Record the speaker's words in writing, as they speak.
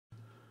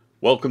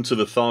Welcome to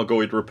the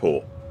Thargoid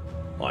Report.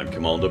 I'm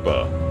Commander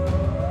Buur.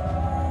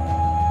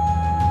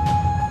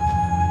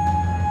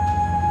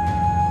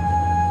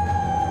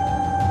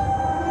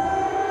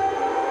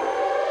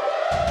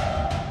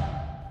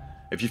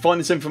 If you find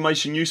this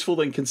information useful,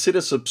 then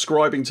consider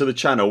subscribing to the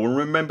channel and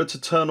remember to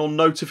turn on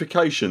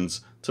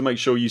notifications to make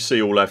sure you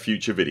see all our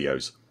future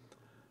videos.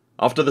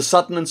 After the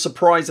sudden and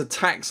surprise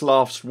attacks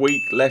last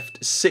week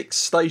left 6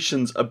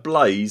 stations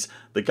ablaze,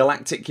 the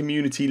galactic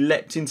community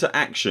leapt into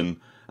action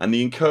and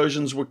the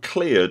incursions were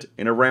cleared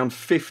in around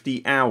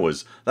 50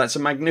 hours. That's a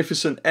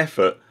magnificent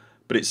effort,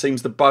 but it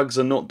seems the bugs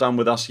are not done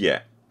with us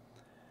yet.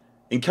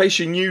 In case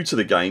you're new to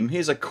the game,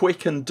 here's a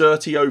quick and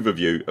dirty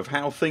overview of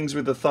how things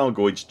with the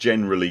Thargoids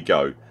generally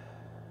go.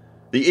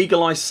 The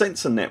Eagle Eye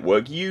sensor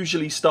network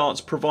usually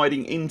starts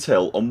providing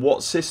intel on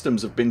what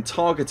systems have been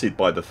targeted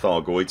by the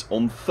Thargoids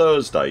on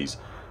Thursdays.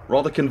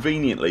 Rather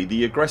conveniently,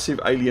 the aggressive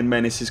alien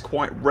menace is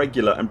quite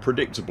regular and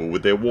predictable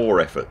with their war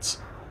efforts.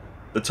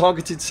 The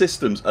targeted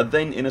systems are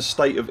then in a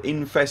state of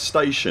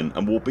infestation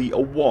and will be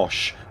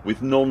awash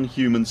with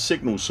non-human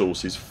signal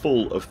sources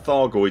full of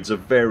Thargoids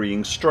of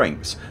varying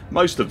strengths,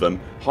 most of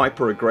them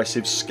hyper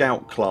aggressive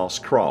scout class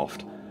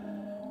craft.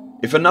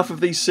 If enough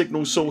of these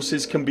signal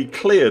sources can be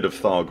cleared of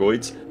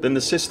Thargoids, then the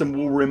system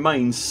will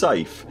remain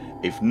safe.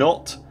 If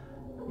not,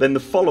 then the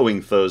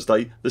following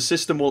Thursday the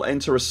system will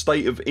enter a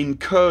state of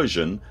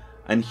incursion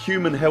and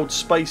human held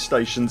space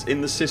stations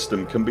in the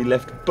system can be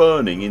left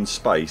burning in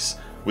space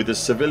with the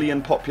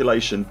civilian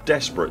population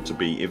desperate to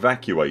be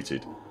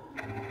evacuated.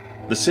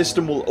 The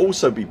system will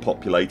also be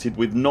populated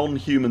with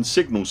non-human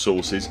signal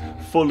sources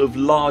full of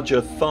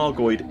larger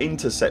Thargoid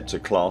interceptor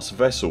class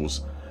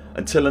vessels.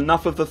 Until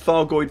enough of the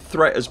Thargoid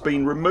threat has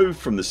been removed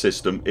from the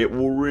system, it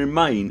will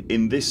remain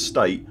in this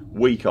state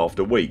week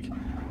after week.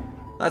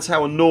 That's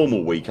how a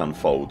normal week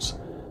unfolds.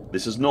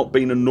 This has not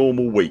been a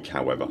normal week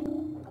however.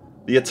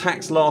 The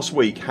attacks last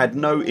week had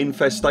no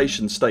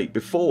infestation state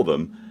before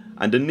them,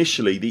 and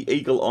initially the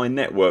Eagle Eye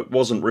network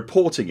wasn't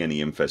reporting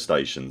any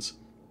infestations.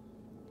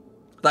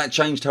 That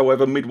changed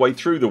however midway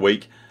through the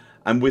week,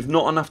 and with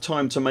not enough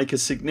time to make a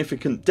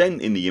significant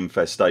dent in the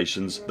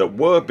infestations that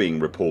were being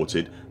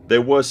reported, there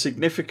were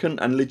significant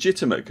and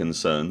legitimate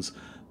concerns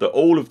that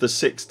all of the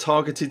 6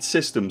 targeted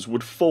systems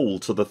would fall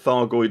to the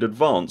Thargoid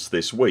advance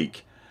this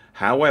week.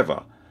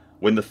 However,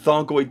 when the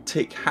Thargoid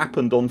tick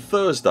happened on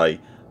Thursday,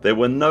 there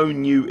were no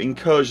new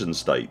incursion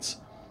states.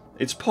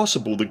 It's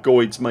possible the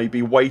Goids may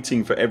be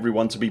waiting for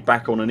everyone to be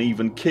back on an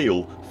even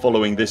keel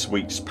following this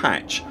week's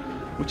patch,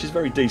 which is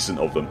very decent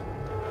of them.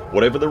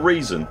 Whatever the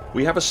reason,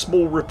 we have a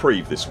small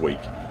reprieve this week.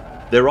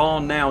 There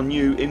are now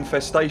new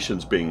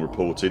infestations being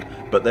reported,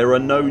 but there are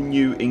no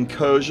new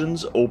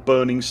incursions or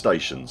burning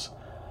stations.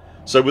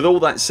 So with all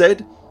that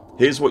said,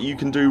 here's what you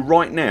can do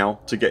right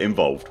now to get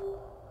involved.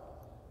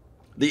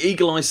 The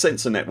Eagle Eye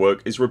sensor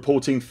network is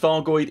reporting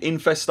Thargoid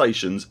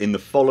infestations in the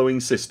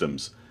following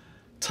systems: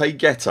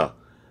 TAYGETA,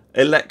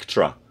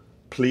 ELECTRA,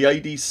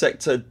 PLEIADES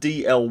sector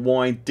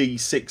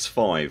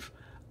DLY-D65,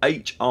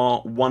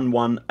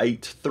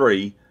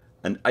 HR1183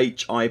 and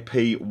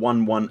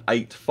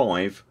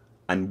HIP1185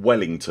 and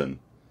Wellington.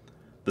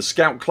 The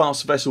scout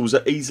class vessels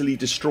are easily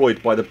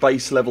destroyed by the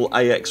base level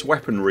AX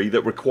weaponry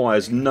that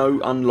requires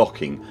no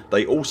unlocking.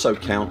 They also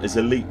count as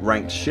elite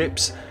ranked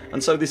ships,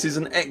 and so this is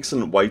an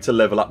excellent way to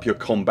level up your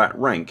combat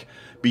rank.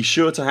 Be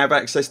sure to have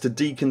access to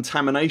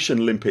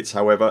decontamination limpets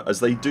however, as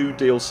they do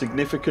deal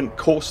significant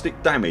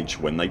caustic damage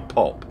when they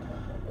pop.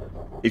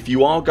 If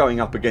you are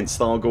going up against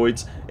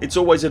Thargoids, it's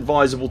always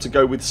advisable to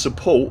go with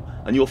support,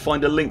 and you'll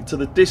find a link to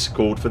the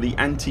Discord for the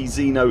Ant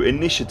Xeno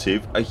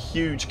Initiative, a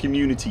huge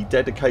community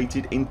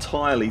dedicated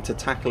entirely to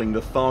tackling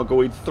the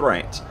Thargoid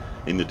threat,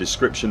 in the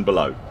description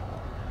below.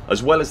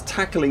 As well as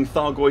tackling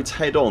Thargoids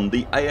head on,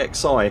 the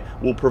AXI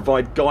will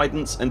provide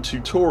guidance and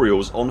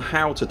tutorials on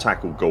how to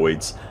tackle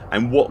Goids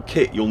and what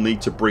kit you'll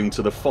need to bring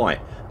to the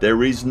fight.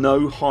 There is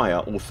no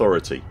higher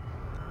authority.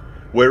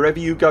 Wherever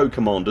you go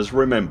commanders,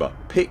 remember,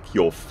 pick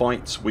your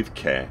fights with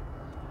care.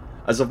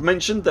 As I've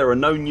mentioned, there are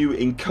no new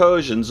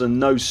incursions and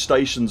no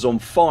stations on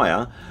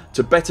fire.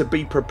 To better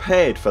be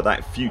prepared for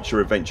that future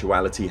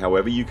eventuality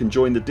however, you can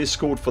join the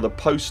Discord for the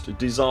post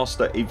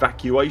disaster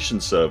evacuation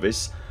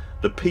service.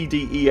 The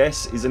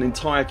PDES is an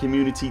entire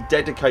community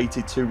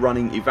dedicated to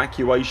running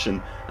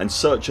evacuation and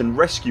search and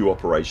rescue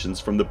operations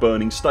from the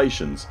burning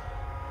stations.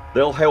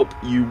 They'll help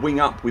you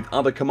wing up with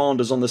other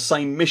commanders on the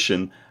same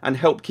mission and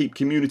help keep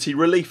community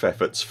relief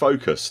efforts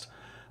focused.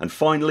 And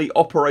finally,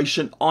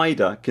 Operation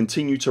IDA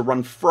continue to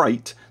run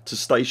freight to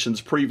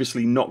stations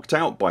previously knocked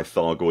out by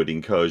Thargoid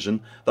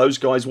incursion. Those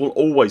guys will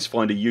always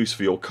find a use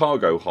for your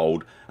cargo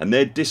hold, and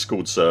their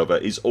Discord server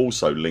is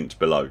also linked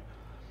below.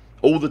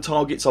 All the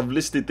targets I've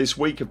listed this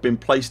week have been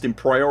placed in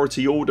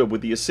priority order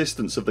with the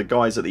assistance of the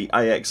guys at the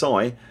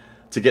AXI.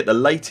 To get the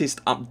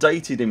latest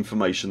updated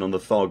information on the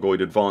Thargoid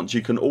advance,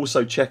 you can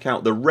also check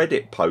out the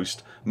Reddit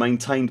post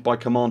maintained by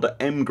Commander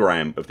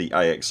Mgram of the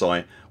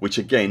AXI, which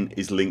again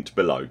is linked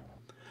below.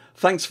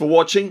 Thanks for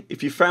watching.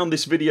 If you found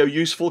this video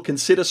useful,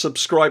 consider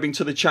subscribing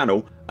to the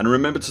channel and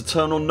remember to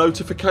turn on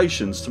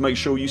notifications to make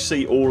sure you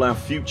see all our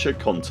future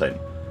content.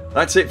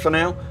 That's it for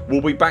now.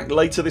 We'll be back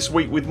later this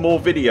week with more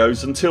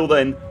videos. Until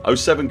then,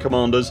 07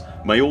 Commanders,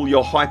 may all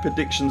your hype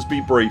addictions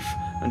be brief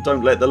and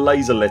don't let the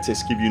laser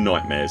lettuce give you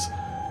nightmares.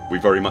 We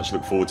very much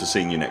look forward to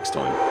seeing you next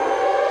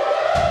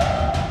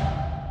time.